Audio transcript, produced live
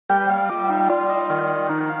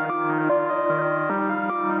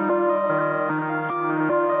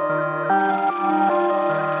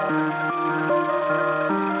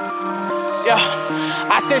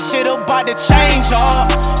said shit about to change up.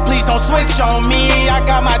 Please don't switch on me, I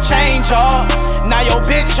got my change up. Now your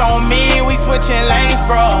bitch on me, we switching lanes,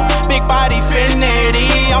 bro. Big body finity,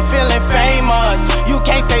 I'm feeling famous. You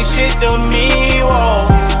can't say shit to me, whoa.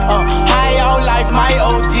 High out life, my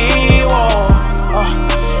OD, whoa.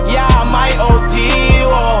 Yeah, my OD,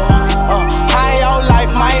 whoa. High out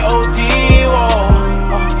life, my OD, whoa.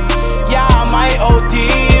 Yeah, my OD,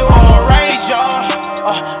 whoa. I'm a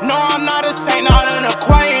rager, no, I'm not a saint, not an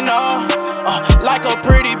acquainter. Like a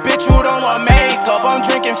pretty bitch who don't want makeup. I'm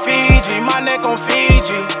drinking Fiji, my neck on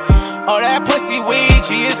Fiji. Oh, that pussy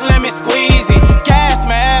Ouija, it's lemon squeezy. Gas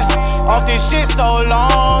mask, off this shit so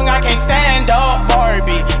long, I can't stand up.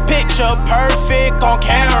 Barbie, picture perfect on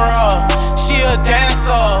camera. She a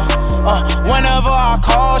dancer, whenever I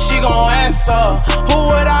call, she gon' answer.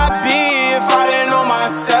 Who would I be if I didn't know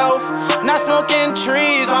myself? Not smoking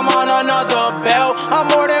trees, I'm on another belt. I'm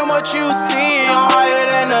more than what you see, I'm higher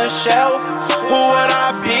than a shelf. Who would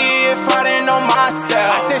I be if I didn't know myself?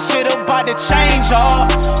 I said shit about to change up.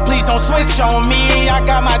 Please don't switch on me, I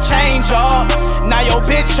got my change up. Now your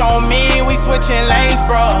bitch on me, we switching lanes,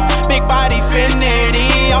 bro. Big body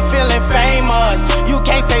finity, I'm feeling famous. You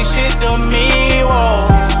can't say shit to me, whoa.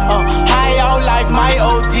 High out life, my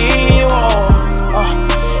OD, whoa.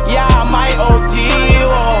 Yeah, my OD,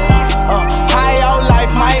 whoa. High out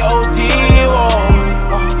life, my OD, whoa.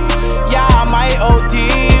 Yeah, my OD,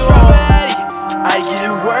 whoa. I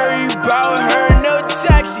get worried about her, no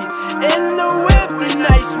taxi. In the whip, the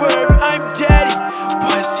nice word, I'm daddy.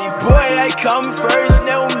 Pussy boy, I come first,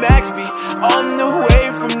 no Max B. On the way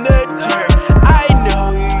from the dirt. I know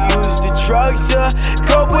you use the drugs to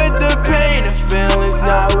cope with the pain. The feeling's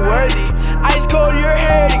not worthy. Ice cold, you're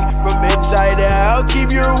hurting from inside out.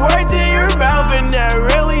 Keep your words in your mouth, and that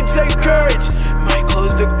really takes courage. Might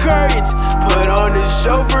close the curtains, put on the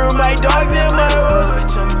show for my dogs and my hoes.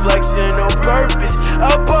 Bitch, I'm flexing on purpose,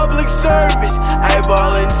 a public service. I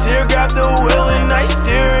volunteer, grab the wheel and I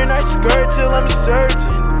steer and I skirt till I'm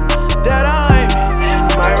certain that I'm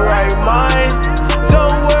in my right mind.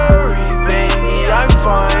 Don't worry, baby, I'm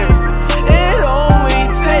fine. It only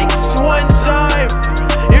takes one time.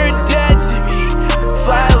 You're dead to me,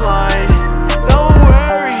 flatline. Don't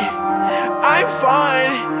worry, I'm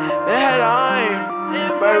fine. That I'm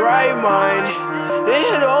in my right mind.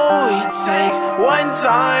 It only takes one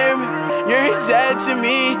time. You're dead to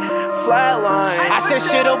me, flatline. I said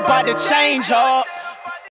shit about to change up.